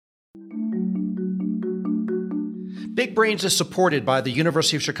Big Brains is supported by the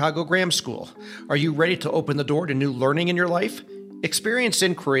University of Chicago Graham School. Are you ready to open the door to new learning in your life? Experience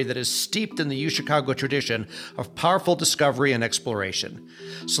inquiry that is steeped in the UChicago tradition of powerful discovery and exploration.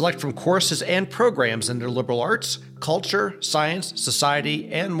 Select from courses and programs in the liberal arts, culture, science,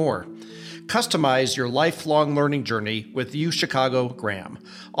 society, and more. Customize your lifelong learning journey with UChicago Graham.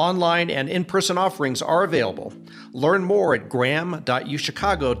 Online and in-person offerings are available. Learn more at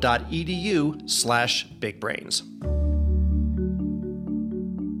graham.uchicago.edu/bigbrains.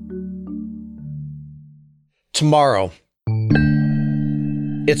 Tomorrow.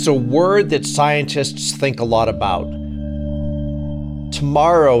 It's a word that scientists think a lot about.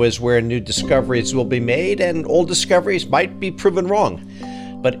 Tomorrow is where new discoveries will be made and old discoveries might be proven wrong.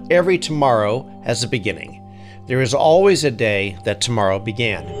 But every tomorrow has a beginning. There is always a day that tomorrow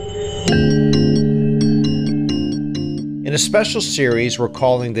began. In a special series we're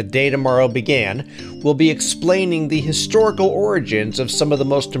calling The Day Tomorrow Began, we'll be explaining the historical origins of some of the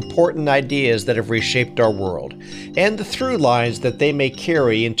most important ideas that have reshaped our world, and the through lines that they may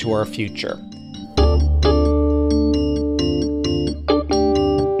carry into our future.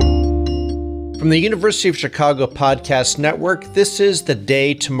 From the University of Chicago Podcast Network, this is The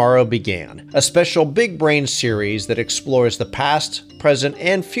Day Tomorrow Began, a special Big Brain series that explores the past, present,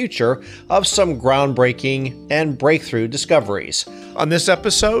 and future of some groundbreaking and breakthrough discoveries. On this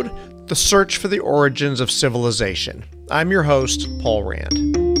episode, the search for the origins of civilization. I'm your host, Paul Rand.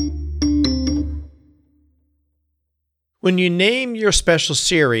 When you name your special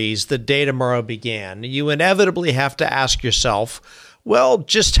series The Day Tomorrow Began, you inevitably have to ask yourself, well,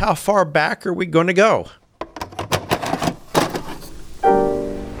 just how far back are we going to go?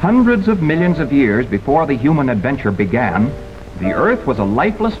 Hundreds of millions of years before the human adventure began, the Earth was a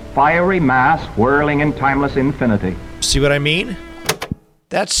lifeless, fiery mass whirling in timeless infinity. See what I mean?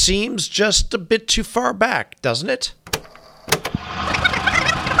 That seems just a bit too far back, doesn't it?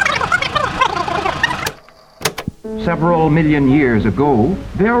 Several million years ago,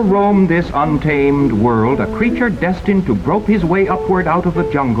 there roamed this untamed world a creature destined to grope his way upward out of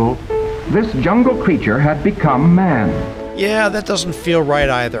the jungle. This jungle creature had become man. Yeah, that doesn't feel right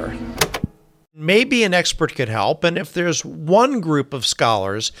either. Maybe an expert could help, and if there's one group of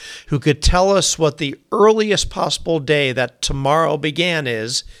scholars who could tell us what the earliest possible day that tomorrow began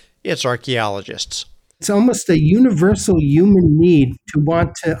is, it's archaeologists. It's almost a universal human need to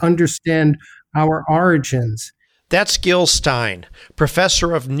want to understand our origins. That's Gil Stein,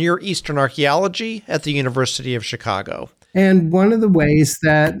 professor of Near Eastern archaeology at the University of Chicago. And one of the ways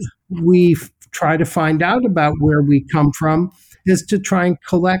that we try to find out about where we come from is to try and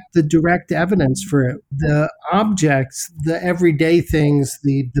collect the direct evidence for it. The objects, the everyday things,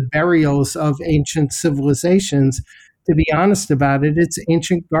 the burials of ancient civilizations, to be honest about it, it's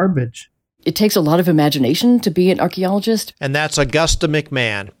ancient garbage. It takes a lot of imagination to be an archaeologist. And that's Augusta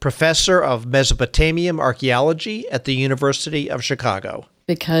McMahon, professor of Mesopotamian archaeology at the University of Chicago.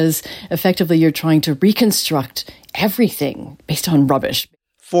 Because effectively you're trying to reconstruct everything based on rubbish.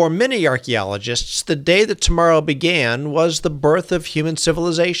 For many archaeologists, the day that tomorrow began was the birth of human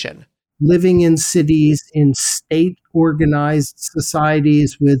civilization. Living in cities, in state-organized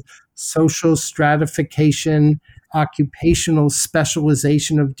societies with social stratification, occupational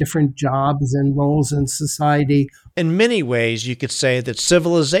specialization of different jobs and roles in society. In many ways, you could say that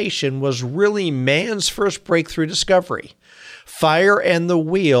civilization was really man's first breakthrough discovery. Fire and the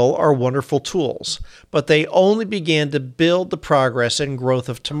wheel are wonderful tools, but they only began to build the progress and growth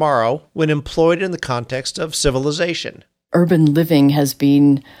of tomorrow when employed in the context of civilization. Urban living has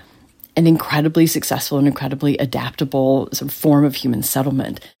been an incredibly successful and incredibly adaptable sort of form of human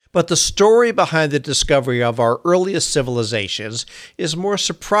settlement. But the story behind the discovery of our earliest civilizations is more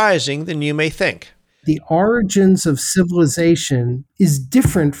surprising than you may think. The origins of civilization is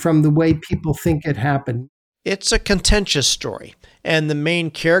different from the way people think it happened. It's a contentious story, and the main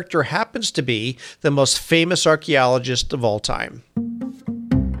character happens to be the most famous archaeologist of all time.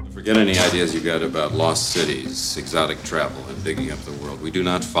 Forget any ideas you got about lost cities, exotic travel, and digging up the world. We do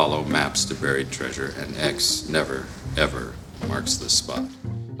not follow maps to buried treasure, and X never, ever marks the spot.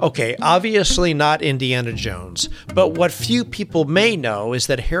 Okay, obviously not Indiana Jones, but what few people may know is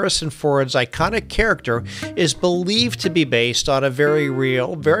that Harrison Ford's iconic character is believed to be based on a very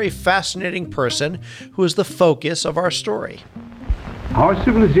real, very fascinating person who is the focus of our story. Our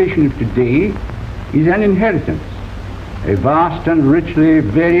civilization of today is an inheritance, a vast and richly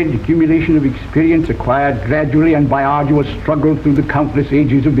varied accumulation of experience acquired gradually and by arduous struggle through the countless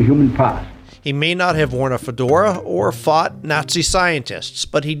ages of the human past. He may not have worn a fedora or fought Nazi scientists,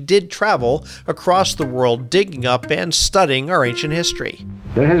 but he did travel across the world digging up and studying our ancient history.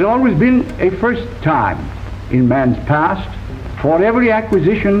 There has always been a first time in man's past for every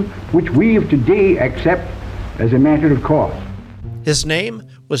acquisition which we of today accept as a matter of course. His name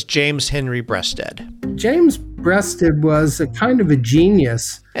was James Henry Breasted. James Breasted was a kind of a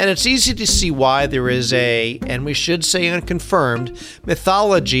genius. And it's easy to see why there is and we should say unconfirmed,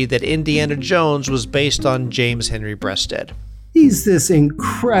 mythology that Indiana Jones was based on James Henry Breasted. He's this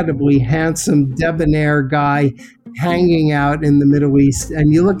incredibly handsome, debonair guy hanging out in the Middle East.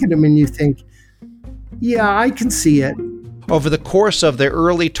 And you look at him and you think, yeah, I can see it. Over the course of the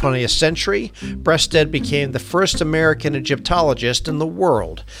early 20th century, Breasted became the first American Egyptologist in the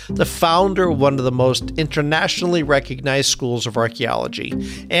world, the founder of one of the most internationally recognized schools of archaeology,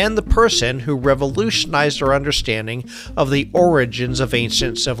 and the person who revolutionized our understanding of the origins of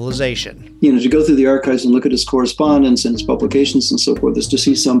ancient civilization. You know, to go through the archives and look at his correspondence and his publications and so forth is to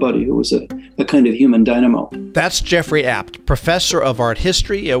see somebody who was a kind of human dynamo. That's Jeffrey Abt, professor of art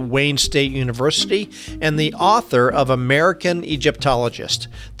history at Wayne State University and the author of American Egyptologist,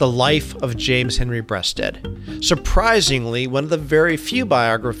 The Life of James Henry Breasted. Surprisingly, one of the very few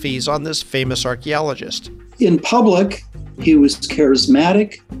biographies on this famous archaeologist. In public, he was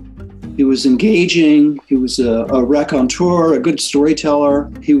charismatic, he was engaging, he was a raconteur, a good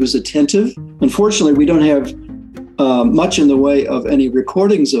storyteller, he was attentive. Unfortunately, we don't have much in the way of any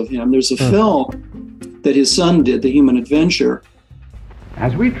recordings of him. There's a film that his son did, The Human Adventure.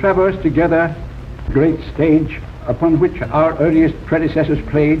 As we traverse together the great stage upon which our earliest predecessors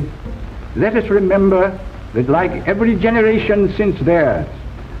played, let us remember that like every generation since theirs,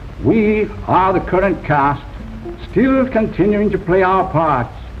 we are the current cast, still continuing to play our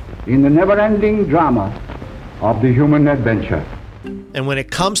parts in the never-ending drama of the human adventure. And when it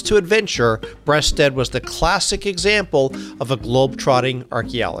comes to adventure, Breasted was the classic example of a globe-trotting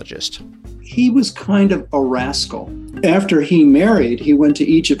archaeologist. He was kind of a rascal. After he married, he went to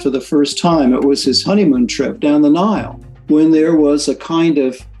Egypt for the first time. It was his honeymoon trip down the Nile, when there was a kind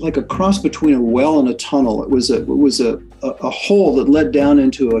of like a cross between a well and a tunnel. It was a hole that led down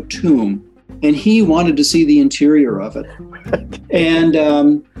into a tomb, and he wanted to see the interior of it.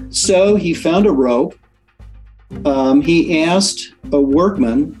 And so he found a rope. He asked a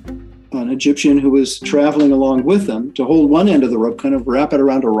workman, an Egyptian who was traveling along with them, to hold one end of the rope, kind of wrap it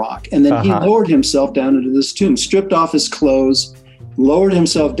around a rock. And then he lowered himself down into this tomb, stripped off his clothes, lowered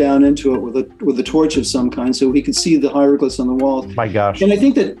himself down into it with a torch of some kind so he could see the hieroglyphs on the walls. My gosh. And I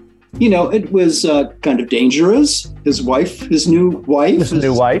think that, you know, it was kind of dangerous. His new wife,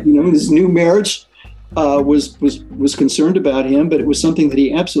 his new marriage was concerned about him, but it was something that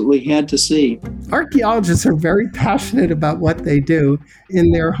he absolutely had to see. Archaeologists are very passionate about what they do.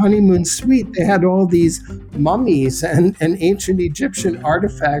 In their honeymoon suite, they had all these mummies and ancient Egyptian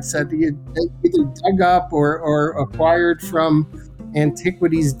artifacts that they either dug up or acquired from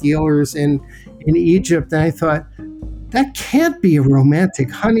antiquities dealers in Egypt. And I thought, that can't be a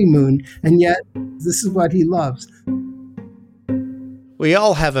romantic honeymoon, and yet this is what he loves. We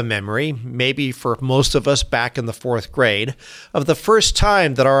all have a memory, maybe for most of us back in the 4th grade, of the first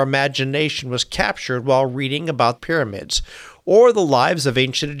time that our imagination was captured while reading about pyramids or the lives of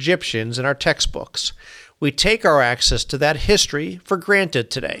ancient Egyptians in our textbooks. We take our access to that history for granted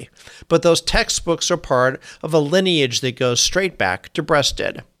today, but those textbooks are part of a lineage that goes straight back to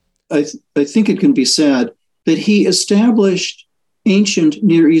Breasted. I think it can be said that he established ancient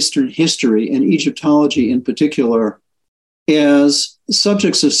Near Eastern history and Egyptology in particular as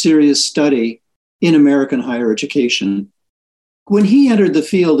subjects of serious study in American higher education. When he entered the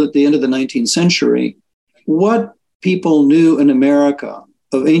field at the end of the 19th century, what people knew in America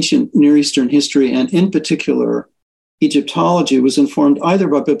of ancient Near Eastern history, and in particular Egyptology, was informed either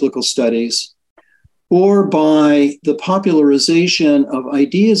by biblical studies or by the popularization of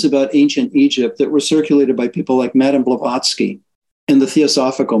ideas about ancient Egypt that were circulated by people like Madame Blavatsky and the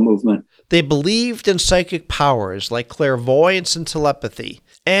Theosophical movement. They believed in psychic powers like clairvoyance and telepathy,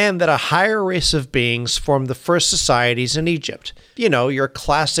 and that a higher race of beings formed the first societies in Egypt. You know, your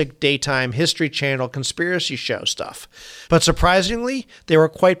classic daytime History Channel conspiracy show stuff. But surprisingly, they were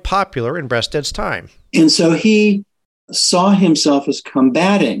quite popular in Breasted's time. And so he saw himself as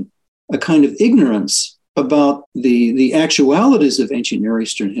combating a kind of ignorance about the actualities of ancient Near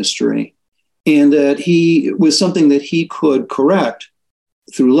Eastern history, and that he was something that he could correct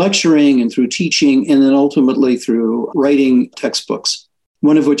through lecturing and through teaching, and then ultimately through writing textbooks,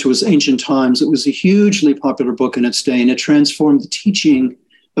 one of which was Ancient Times. It was a hugely popular book in its day, and it transformed the teaching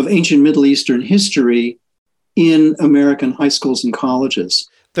of ancient Middle Eastern history in American high schools and colleges.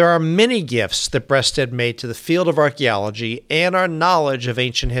 There are many gifts that Breasted made to the field of archaeology and our knowledge of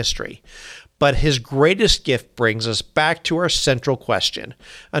ancient history. But his greatest gift brings us back to our central question,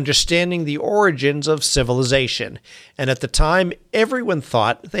 understanding the origins of civilization. And at the time, everyone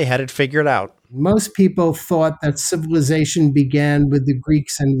thought they had it figured out. Most people thought that civilization began with the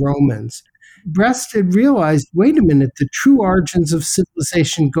Greeks and Romans. Breasted realized, wait a minute, the true origins of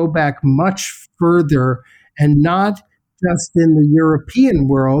civilization go back much further, and not just in the European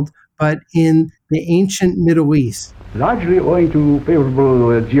world, but in the ancient Middle East. Largely owing to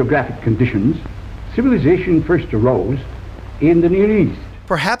favorable geographic conditions, civilization first arose in the Near East.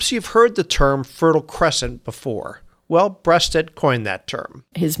 Perhaps you've heard the term Fertile Crescent before. Well, Breasted coined that term.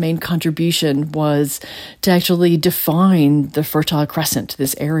 His main contribution was to actually define the Fertile Crescent,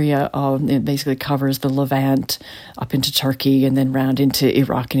 this area it basically covers the Levant up into Turkey and then round into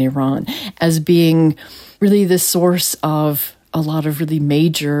Iraq and Iran, as being really the source of a lot of really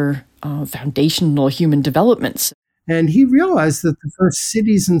major foundational human developments. And he realized that the first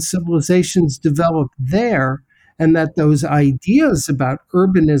cities and civilizations developed there, and that those ideas about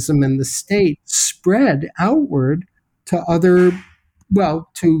urbanism and the state spread outward to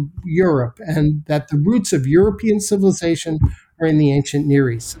to Europe, and that the roots of European civilization are in the ancient Near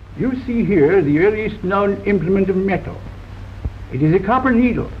East. You see here the earliest known implement of metal. It is a copper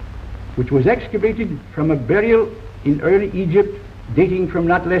needle, which was excavated from a burial in early Egypt dating from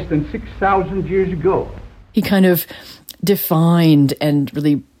not less than 6,000 years ago. He kind of defined and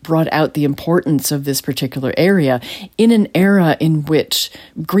really brought out the importance of this particular area in an era in which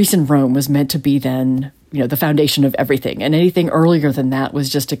Greece and Rome was meant to be then, the foundation of everything. And anything earlier than that was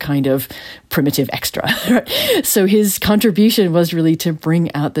just a kind of primitive extra. So his contribution was really to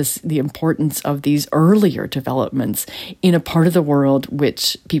bring out the importance of these earlier developments in a part of the world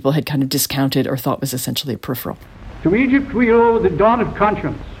which people had kind of discounted or thought was essentially peripheral. To Egypt we owe the dawn of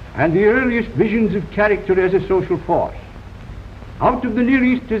conscience and the earliest visions of character as a social force. Out of the Near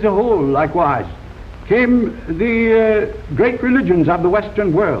East as a whole, likewise, came the great religions of the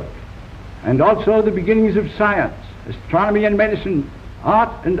Western world, and also the beginnings of science, astronomy and medicine,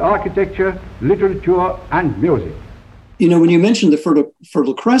 art and architecture, literature and music. When you mentioned the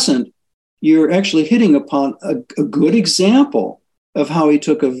Fertile Crescent, you're actually hitting upon a good example of how he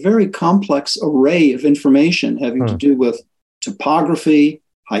took a very complex array of information having to do with topography,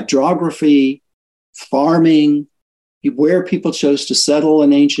 hydrography, farming, where people chose to settle in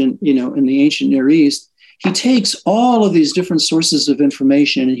the ancient Near East. He takes all of these different sources of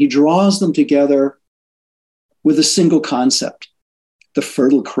information and he draws them together with a single concept, the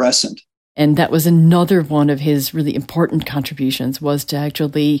Fertile Crescent. And that was another one of his really important contributions, was to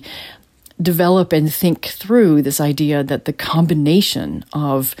actually develop and think through this idea that the combination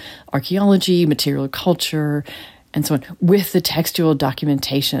of archaeology, material culture, and so on, with the textual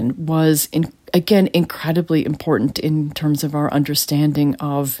documentation was, again, incredibly important in terms of our understanding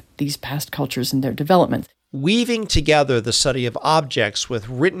of these past cultures and their development. Weaving together the study of objects with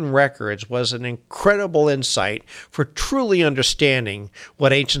written records was an incredible insight for truly understanding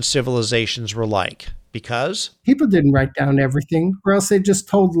what ancient civilizations were like. Because people didn't write down everything, or else they just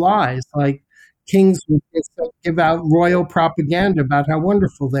told lies, like kings would give out royal propaganda about how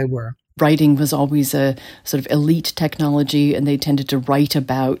wonderful they were. Writing was always a sort of elite technology, and they tended to write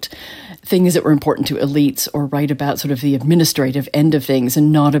about things that were important to elites, or write about sort of the administrative end of things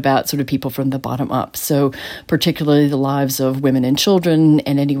and not about sort of people from the bottom up. So particularly the lives of women and children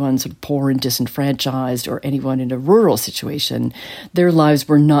and anyone sort of poor and disenfranchised, or anyone in a rural situation, their lives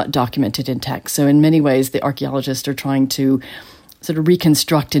were not documented in text. So in many ways, the archaeologists are trying to sort of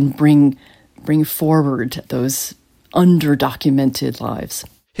reconstruct and bring forward those under-documented lives.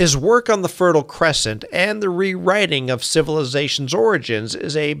 His work on the Fertile Crescent and the rewriting of civilization's origins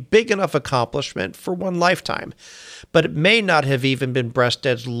is a big enough accomplishment for one lifetime, but it may not have even been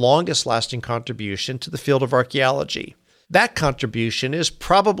Breasted's longest-lasting contribution to the field of archaeology. That contribution is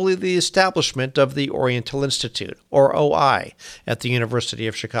probably the establishment of the Oriental Institute, or OI, at the University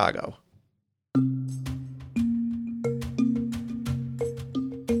of Chicago.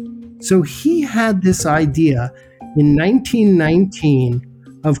 So he had this idea in 1919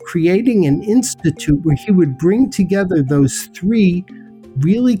 of creating an institute where he would bring together those three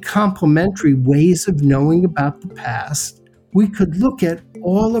really complementary ways of knowing about the past. We could look at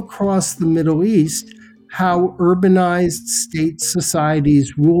all across the Middle East how urbanized state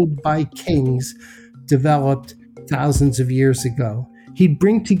societies ruled by kings developed thousands of years ago. He'd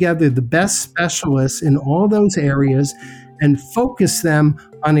bring together the best specialists in all those areas and focus them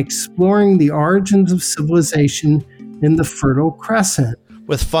on exploring the origins of civilization in the Fertile Crescent.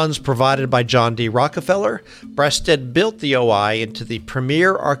 With funds provided by John D. Rockefeller, Breasted built the OI into the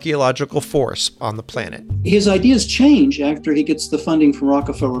premier archaeological force on the planet. His ideas change after he gets the funding from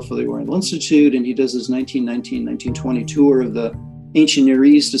Rockefeller for the Oriental Institute, and he does his 1919-1920 tour of the ancient Near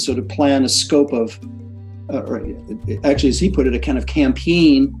East to sort of plan a scope of, or actually, as he put it, a kind of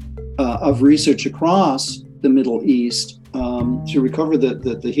campaign of research across the Middle East to recover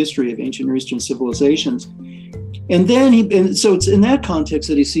the history of ancient Near Eastern civilizations. And then so it's in that context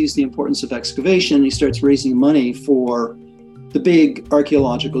that he sees the importance of excavation. He starts raising money for the big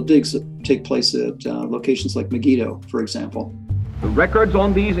archaeological digs that take place at locations like Megiddo, for example. The records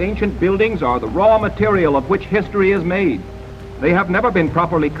on these ancient buildings are the raw material of which history is made. They have never been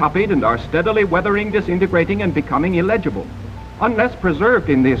properly copied and are steadily weathering, disintegrating, and becoming illegible. Unless preserved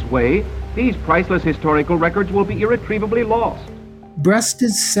in this way, these priceless historical records will be irretrievably lost.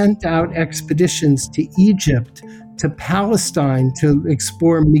 Breasted sent out expeditions to Egypt, to Palestine, to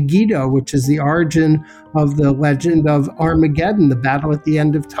explore Megiddo, which is the origin of the legend of Armageddon, the battle at the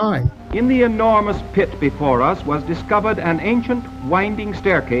end of time. In the enormous pit before us was discovered an ancient winding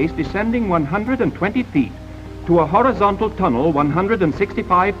staircase descending 120 feet to a horizontal tunnel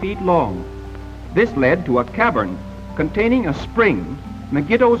 165 feet long. This led to a cavern containing a spring,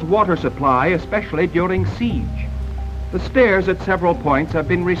 Megiddo's water supply, especially during siege. The stairs at several points have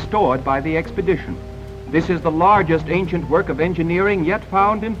been restored by the expedition. This is the largest ancient work of engineering yet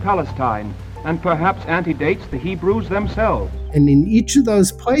found in Palestine, and perhaps antedates the Hebrews themselves. And in each of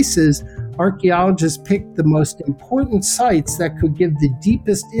those places, archaeologists picked the most important sites that could give the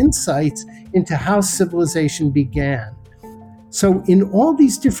deepest insights into how civilization began. So in all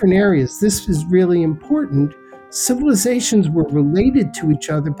these different areas, this is really important. Civilizations were related to each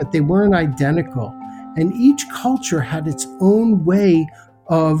other, but they weren't identical. And each culture had its own way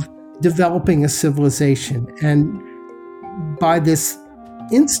of developing a civilization. And by this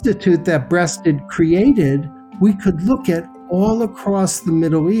institute that Breasted created, we could look at all across the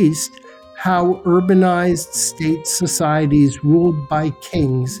Middle East how urbanized state societies ruled by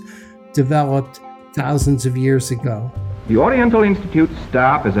kings developed thousands of years ago. The Oriental Institute's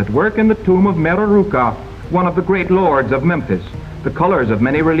staff is at work in the tomb of Mereruka, one of the great lords of Memphis. The colors of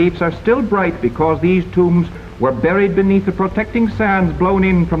many reliefs are still bright because these tombs were buried beneath the protecting sands blown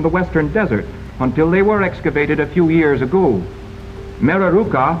in from the western desert until they were excavated a few years ago.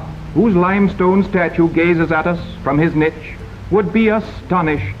 Mereruka, whose limestone statue gazes at us from his niche, would be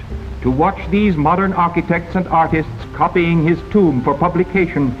astonished to watch these modern architects and artists copying his tomb for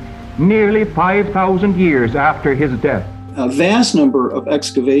publication nearly 5,000 years after his death. A vast number of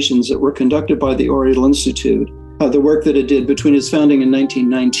excavations that were conducted by the Oriental Institute, the work that it did between its founding in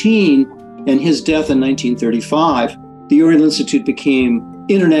 1919 and his death in 1935, the Oriental Institute became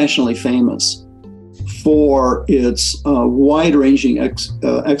internationally famous for its wide-ranging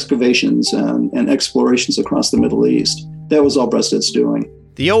excavations and explorations across the Middle East. That was all Breasted's doing.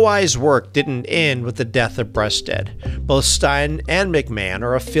 The OI's work didn't end with the death of Breasted. Both Stein and McMahon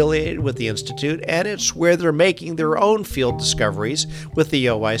are affiliated with the Institute, and it's where they're making their own field discoveries with the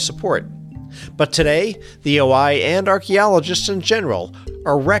OI's support. But today, the OI and archaeologists in general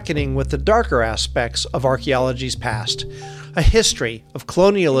are reckoning with the darker aspects of archaeology's past, a history of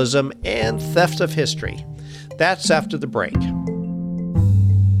colonialism and theft of history. That's after the break.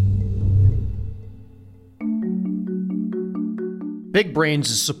 Big Brains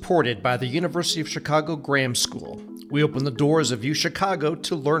is supported by the University of Chicago Graham School. We open the doors of UChicago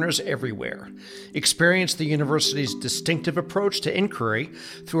to learners everywhere. Experience the university's distinctive approach to inquiry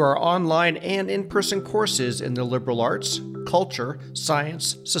through our online and in-person courses in the liberal arts, culture,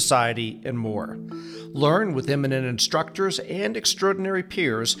 science, society, and more. Learn with eminent instructors and extraordinary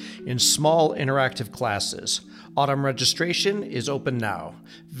peers in small interactive classes. Autumn registration is open now.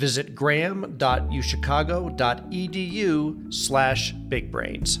 Visit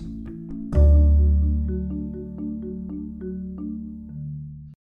graham.uchicago.edu/bigbrains.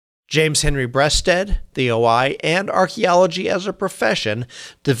 James Henry Breasted, the OI, and archaeology as a profession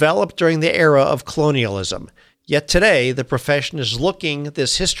developed during the era of colonialism. Yet today, the profession is looking at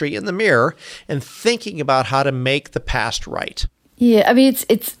this history in the mirror and thinking about how to make the past right. Yeah, I mean,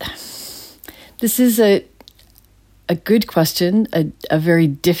 this is a good question, a very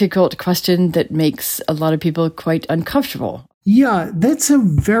difficult question that makes a lot of people quite uncomfortable. Yeah, that's a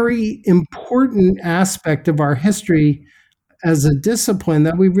very important aspect of our history as a discipline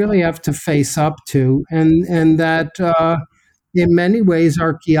that we really have to face up to, and that in many ways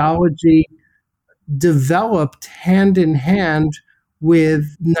archaeology developed hand in hand with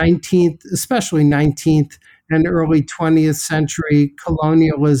 19th, especially 19th and early 20th century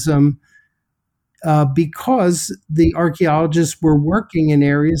colonialism because the archaeologists were working in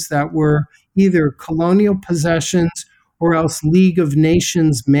areas that were either colonial possessions or else League of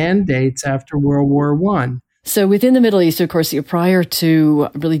Nations mandates after World War I. So within the Middle East, of course, prior to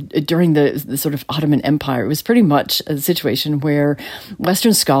really during the sort of Ottoman Empire, it was pretty much a situation where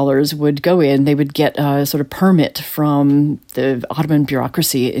Western scholars would go in, they would get a sort of permit from the Ottoman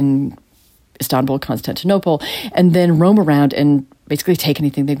bureaucracy in Istanbul, Constantinople, and then roam around and basically take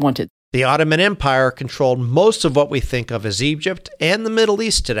anything they wanted. The Ottoman Empire controlled most of what we think of as Egypt and the Middle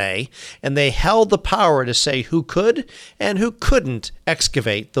East today, and they held the power to say who could and who couldn't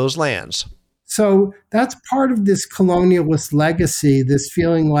excavate those lands. So that's part of this colonialist legacy, this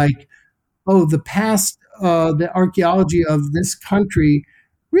feeling like, oh, the past, the archaeology of this country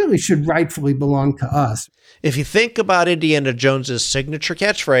really should rightfully belong to us. If you think about Indiana Jones's signature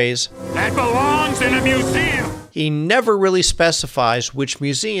catchphrase, "That belongs in a museum," he never really specifies which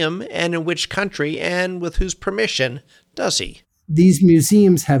museum and in which country and with whose permission, does he? These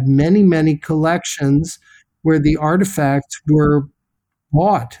museums have many, many collections where the artifacts were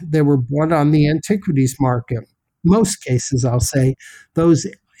bought. They were bought on the antiquities market. Most cases, I'll say, those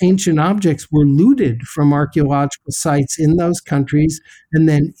ancient objects were looted from archaeological sites in those countries and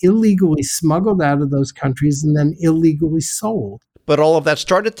then illegally smuggled out of those countries and then illegally sold. But all of that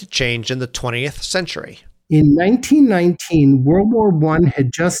started to change in the 20th century. In 1919, World War I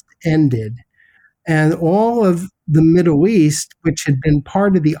had just ended, and all of the Middle East, which had been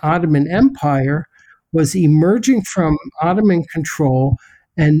part of the Ottoman Empire, was emerging from Ottoman control,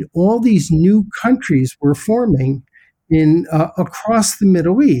 and all these new countries were forming in across the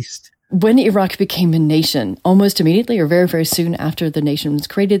Middle East. When Iraq became a nation, almost immediately or very, very soon after the nation was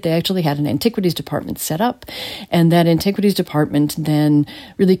created, they actually had an antiquities department set up. And that antiquities department then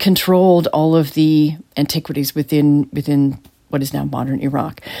really controlled all of the antiquities within what is now modern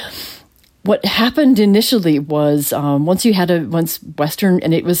Iraq. What happened initially was once Western,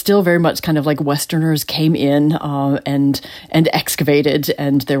 and it was still very much kind of like Westerners came in and excavated,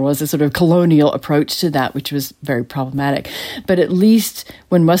 and there was a sort of colonial approach to that, which was very problematic. But at least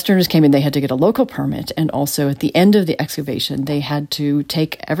when Westerners came in, they had to get a local permit, and also at the end of the excavation, they had to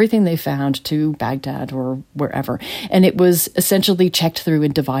take everything they found to Baghdad or wherever, and it was essentially checked through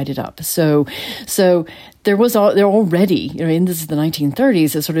and divided up. So there already, in this is the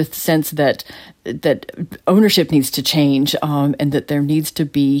 1930s, a sort of sense that ownership needs to change, and that there needs to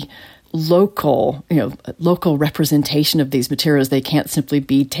be local representation of these materials. They can't simply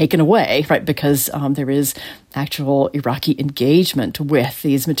be taken away, right? Because there is actual Iraqi engagement with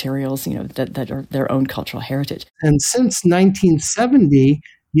these materials, that are their own cultural heritage. And since 1970,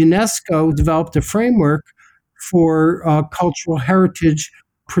 UNESCO developed a framework for cultural heritage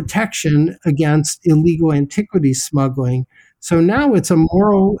protection against illegal antiquity smuggling. So now it's a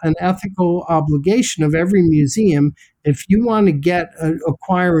moral and ethical obligation of every museum. If you want to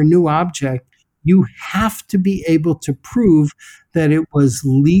acquire a new object, you have to be able to prove that it was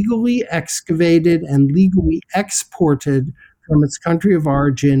legally excavated and legally exported from its country of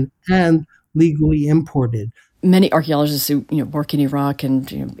origin and legally imported. Many archaeologists who work in Iraq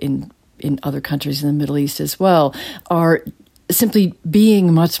and in other countries in the Middle East as well are simply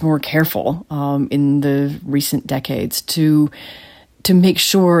being much more careful in the recent decades to make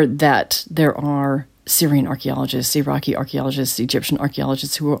sure that there are Syrian archaeologists, Iraqi archaeologists, Egyptian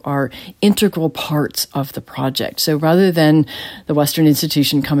archaeologists who are integral parts of the project. So rather than the Western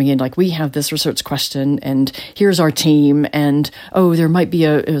institution coming in like, we have this research question and here's our team, and there might be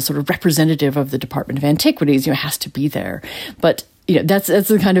a sort of representative of the Department of Antiquities, has to be there. But that's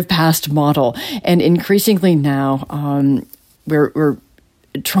the kind of past model, and increasingly now we're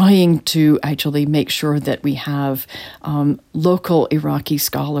trying to actually make sure that we have local Iraqi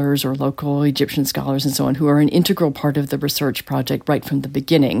scholars or local Egyptian scholars and so on who are an integral part of the research project right from the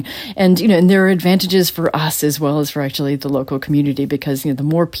beginning. And, and there are advantages for us as well as for actually the local community, because, the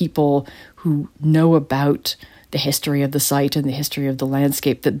more people who know about the history of the site and the history of the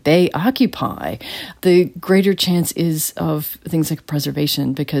landscape that they occupy, the greater chance is of things like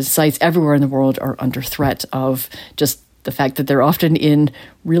preservation, because sites everywhere in the world are under threat of just the fact that they're often in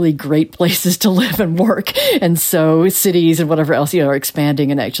really great places to live and work. And so cities and whatever else, are expanding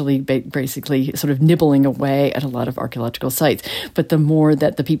and actually basically sort of nibbling away at a lot of archaeological sites. But the more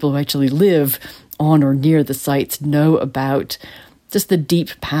that the people who actually live on or near the sites know about just the deep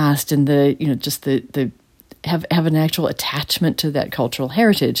past and have an actual attachment to that cultural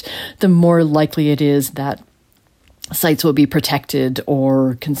heritage, the more likely it is that sites will be protected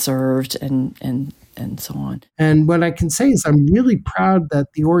or conserved and so on. And what I can say is I'm really proud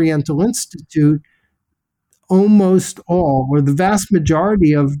that the Oriental Institute almost all, or the vast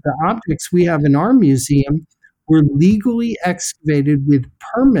majority of the objects we have in our museum were legally excavated with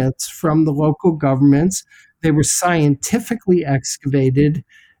permits from the local governments. They were scientifically excavated,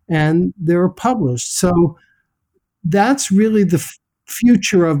 and they were published. So that's really the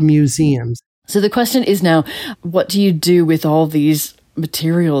future of museums. So the question is now, what do you do with all these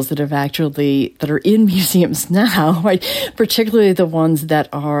materials that are in museums now, right? Particularly the ones that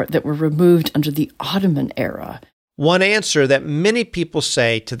were removed under the Ottoman era? One answer that many people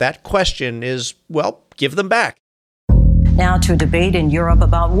say to that question is, well, give them back. Now to a debate in Europe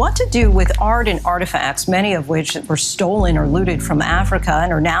about what to do with art and artifacts, many of which were stolen or looted from Africa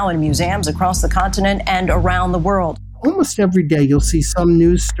and are now in museums across the continent and around the world. Almost every day you'll see some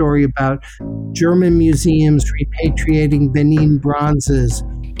news story about German museums repatriating Benin bronzes.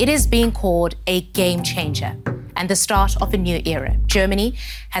 It is being called a game changer and the start of a new era. Germany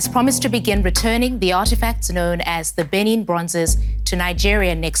has promised to begin returning the artifacts known as the Benin bronzes to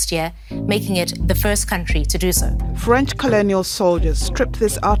Nigeria next year, making it the first country to do so. French colonial soldiers stripped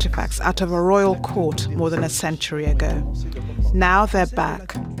these artifacts out of a royal court more than a century ago. Now they're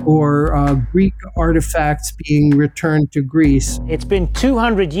back. Or Greek artifacts being returned to Greece. It's been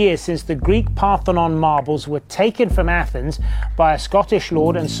 200 years since the Greek Parthenon marbles were taken from Athens by a Scottish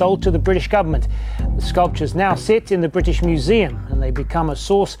lord and sold to the British government. The sculptures now sit in the British Museum, and they become a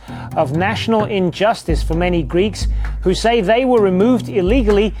source of national injustice for many Greeks who say they were removed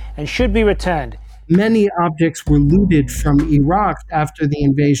illegally and should be returned. Many objects were looted from Iraq after the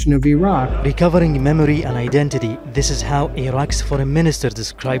invasion of Iraq. Recovering memory and identity, this is how Iraq's foreign minister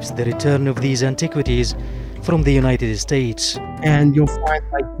describes the return of these antiquities from the United States. And you'll find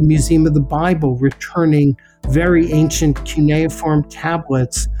like the Museum of the Bible returning very ancient cuneiform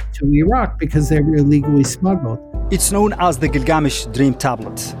tablets to Iraq because they were illegally smuggled. It's known as the Gilgamesh Dream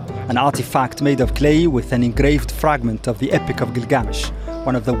Tablet, an artifact made of clay with an engraved fragment of the Epic of Gilgamesh,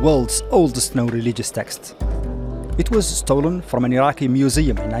 one of the world's oldest known religious texts. It was stolen from an Iraqi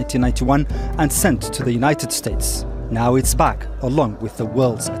museum in 1991 and sent to the United States. Now it's back, along with the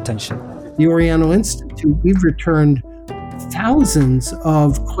world's attention. The Oriental Institute, we've returned thousands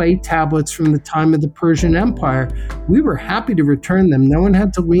of clay tablets from the time of the Persian Empire. We were happy to return them. No one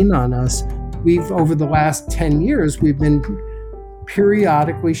had to lean on us. Over the last 10 years, we've been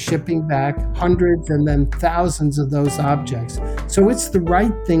periodically shipping back hundreds and then thousands of those objects. So it's the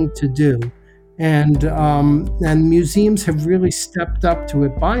right thing to do. And museums have really stepped up to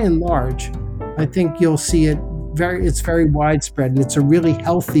it. By and large, I think you'll see it's very widespread, and it's a really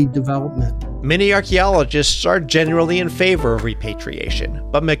healthy development. Many archaeologists are generally in favor of repatriation,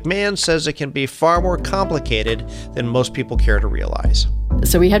 but McMahon says it can be far more complicated than most people care to realize.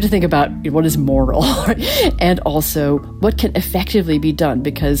 So we have to think about what is moral and also what can effectively be done.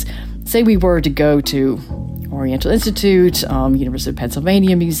 Because say we were to go to Oriental Institute, University of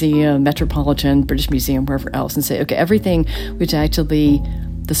Pennsylvania Museum, Metropolitan, British Museum, wherever else, and say, okay, everything which actually,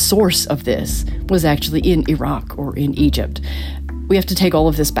 the source of this was actually in Iraq or in Egypt. We have to take all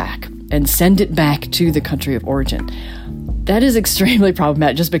of this back and send it back to the country of origin. That is extremely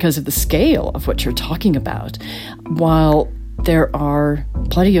problematic just because of the scale of what you're talking about. While there are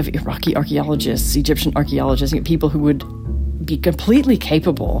plenty of Iraqi archaeologists, Egyptian archaeologists, people who would be completely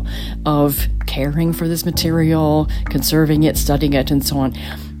capable of caring for this material, conserving it, studying it, and so on.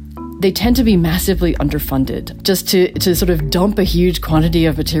 They tend to be massively underfunded. Just to sort of dump a huge quantity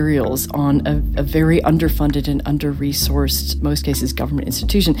of materials on a very underfunded and under-resourced, most cases government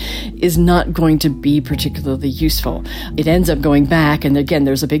institution, is not going to be particularly useful. It ends up going back, and again,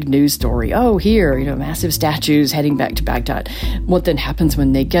 there's a big news story. Oh, here, massive statues heading back to Baghdad. What then happens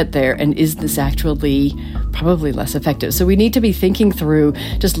when they get there, and is this actually probably less effective? So we need to be thinking through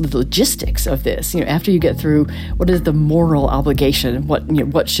just the logistics of this. After you get through what is the moral obligation,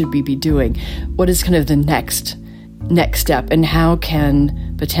 what should we be doing, what is kind of the next step, and how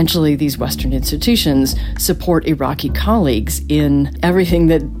can potentially these Western institutions support Iraqi colleagues in everything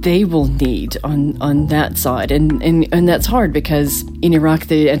that they will need on that side. And that's hard because in Iraq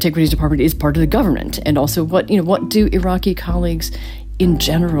the Antiquities Department is part of the government, and also what do Iraqi colleagues in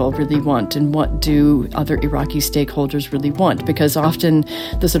general really want, and what do other Iraqi stakeholders really want? Because often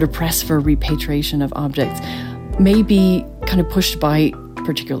the sort of press for repatriation of objects may be kind of pushed by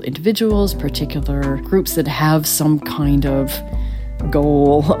particular individuals, particular groups that have some kind of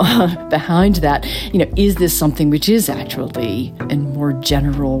goal behind that. Is this something which is actually a more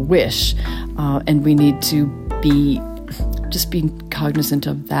general wish? And we need to be cognizant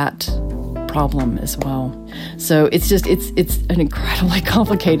of that problem as well. So it's an incredibly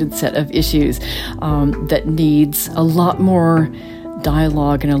complicated set of issues that needs a lot more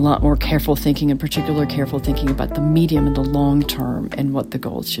dialogue and a lot more careful thinking, in particular careful thinking about the medium and the long term and what the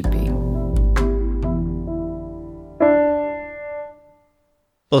goals should be.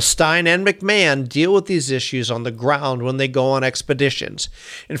 Well, Stein and McMahon deal with these issues on the ground when they go on expeditions.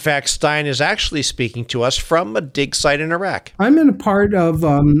 In fact, Stein is actually speaking to us from a dig site in Iraq. I'm in a part of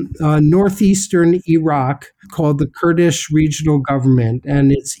northeastern Iraq called the Kurdish Regional Government,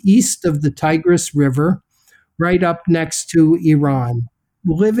 and it's east of the Tigris River, right up next to Iran.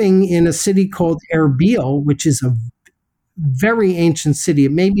 Living in a city called Erbil, which is a very ancient city.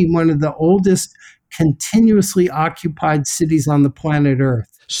 It may be one of the oldest continuously occupied cities on the planet Earth.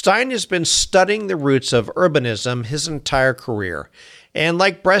 Stein has been studying the roots of urbanism his entire career, and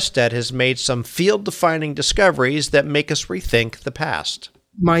like Breasted, has made some field-defining discoveries that make us rethink the past.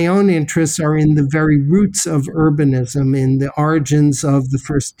 My own interests are in the very roots of urbanism, in the origins of the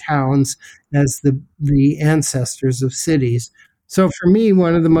first towns as the ancestors of cities. So for me,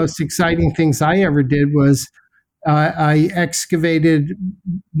 one of the most exciting things I ever did was I excavated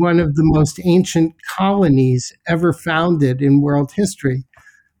one of the most ancient colonies ever founded in world history.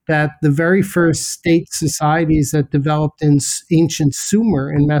 That the very first state societies that developed in ancient Sumer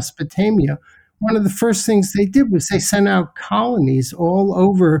in Mesopotamia, one of the first things they did was they sent out colonies all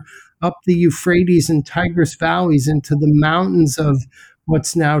over up the Euphrates and Tigris valleys into the mountains of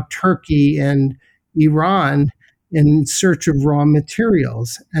what's now Turkey and Iran in search of raw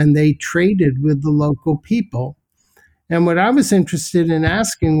materials. And they traded with the local people. And what I was interested in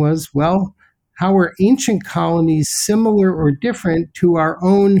asking was, well, how are ancient colonies similar or different to our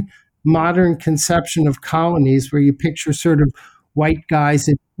own modern conception of colonies, where you picture sort of white guys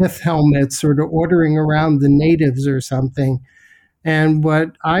in pith helmets sort of ordering around the natives or something? And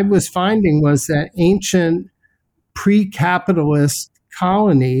what I was finding was that ancient pre-capitalist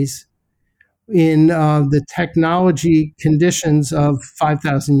colonies in the technology conditions of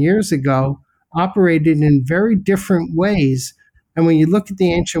 5,000 years ago operated in very different ways. And when you look at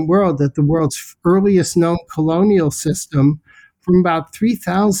the ancient world, at the world's earliest known colonial system from about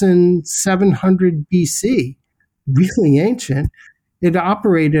 3,700 BC, really ancient, it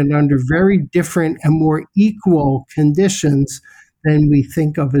operated under very different and more equal conditions than we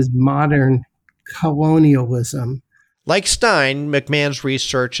think of as modern colonialism. Like Stein, McMahon's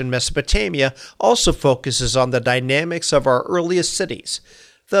research in Mesopotamia also focuses on the dynamics of our earliest cities,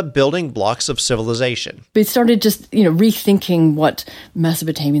 the building blocks of civilization. We started just, rethinking what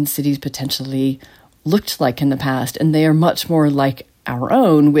Mesopotamian cities potentially looked like in the past, and they are much more like our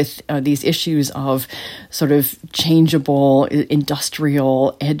own, with these issues of sort of changeable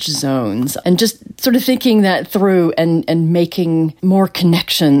industrial edge zones, and just sort of thinking that through and making more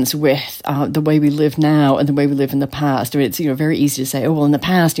connections with the way we live now and the way we live in the past. I mean, it's very easy to say, oh, well, in the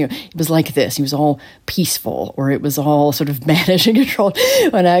past, it was like this. It was all peaceful, or it was all sort of managed and controlled.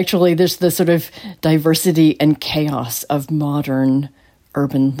 When actually, there's the sort of diversity and chaos of modern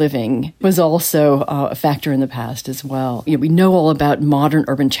urban living was also a factor in the past as well. We know all about modern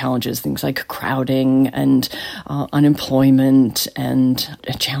urban challenges, things like crowding and unemployment and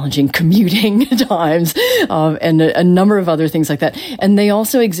challenging commuting times, and a number of other things like that. And they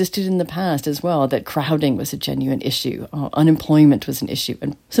also existed in the past as well, that crowding was a genuine issue. Unemployment was an issue.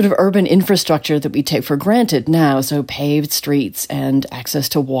 And sort of urban infrastructure that we take for granted now, so paved streets and access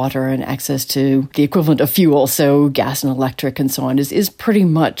to water and access to the equivalent of fuel, so gas and electric and so on, is pretty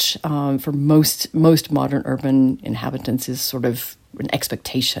much, for most modern urban inhabitants, is sort of an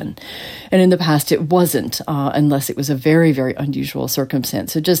expectation. And in the past, it wasn't, unless it was a very, very unusual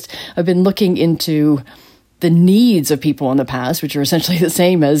circumstance. So I've been looking into the needs of people in the past, which are essentially the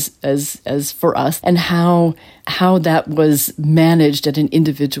same as for us, and how that was managed at an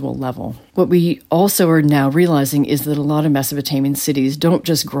individual level. What we also are now realizing is that a lot of Mesopotamian cities don't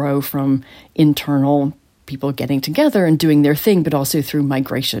just grow from internal people getting together and doing their thing, but also through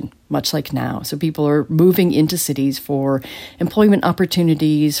migration, much like now. So people are moving into cities for employment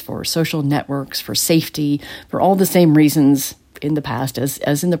opportunities, for social networks, for safety, for all the same reasons in the past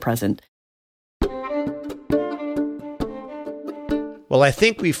as in the present. Well, I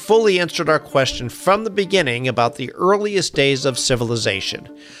think we fully answered our question from the beginning about the earliest days of civilization.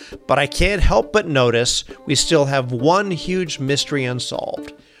 But I can't help but notice we still have one huge mystery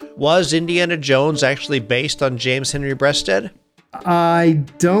unsolved. Was Indiana Jones actually based on James Henry Breasted? I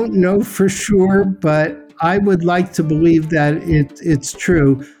don't know for sure, but I would like to believe that it's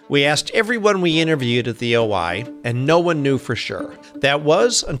true. We asked everyone we interviewed at the OI, and no one knew for sure. That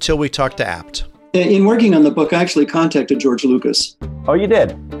was until we talked to Abt. In working on the book, I actually contacted George Lucas. Oh, you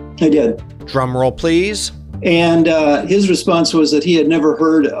did? I did. Drum roll, please. And his response was that he had never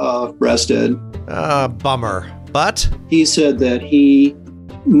heard of Breasted. Bummer. But he said that he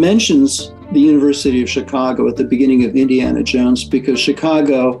mentions the University of Chicago at the beginning of Indiana Jones because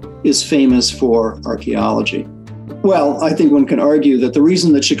Chicago is famous for archaeology. Well, I think one can argue that the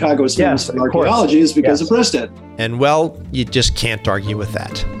reason that Chicago is famous for archaeology is because of Breasted. And well, you just can't argue with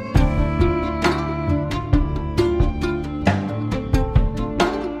that.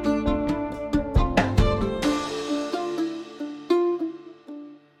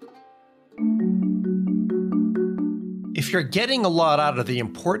 If you're getting a lot out of the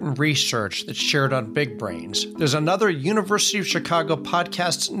important research that's shared on Big Brains, there's another University of Chicago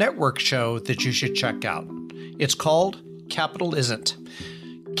Podcast Network show that you should check out. It's called Capital Isn't.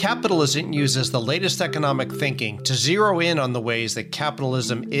 Capital Isn't uses the latest economic thinking to zero in on the ways that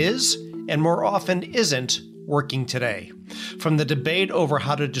capitalism is, and more often isn't, working today. From the debate over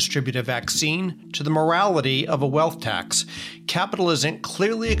how to distribute a vaccine to the morality of a wealth tax, Capital Isn't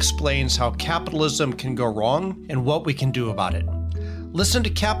clearly explains how capitalism can go wrong and what we can do about it. Listen to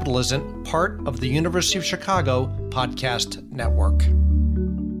Capital Isn't, part of the University of Chicago Podcast Network.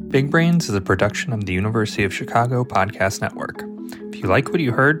 Big Brains is a production of the University of Chicago Podcast Network. If you like what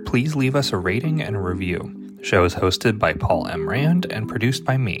you heard, please leave us a rating and a review. The show is hosted by Paul M. Rand and produced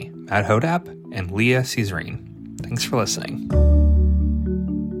by me, Matt Hodap, and Leah Caesarine. Thanks for listening.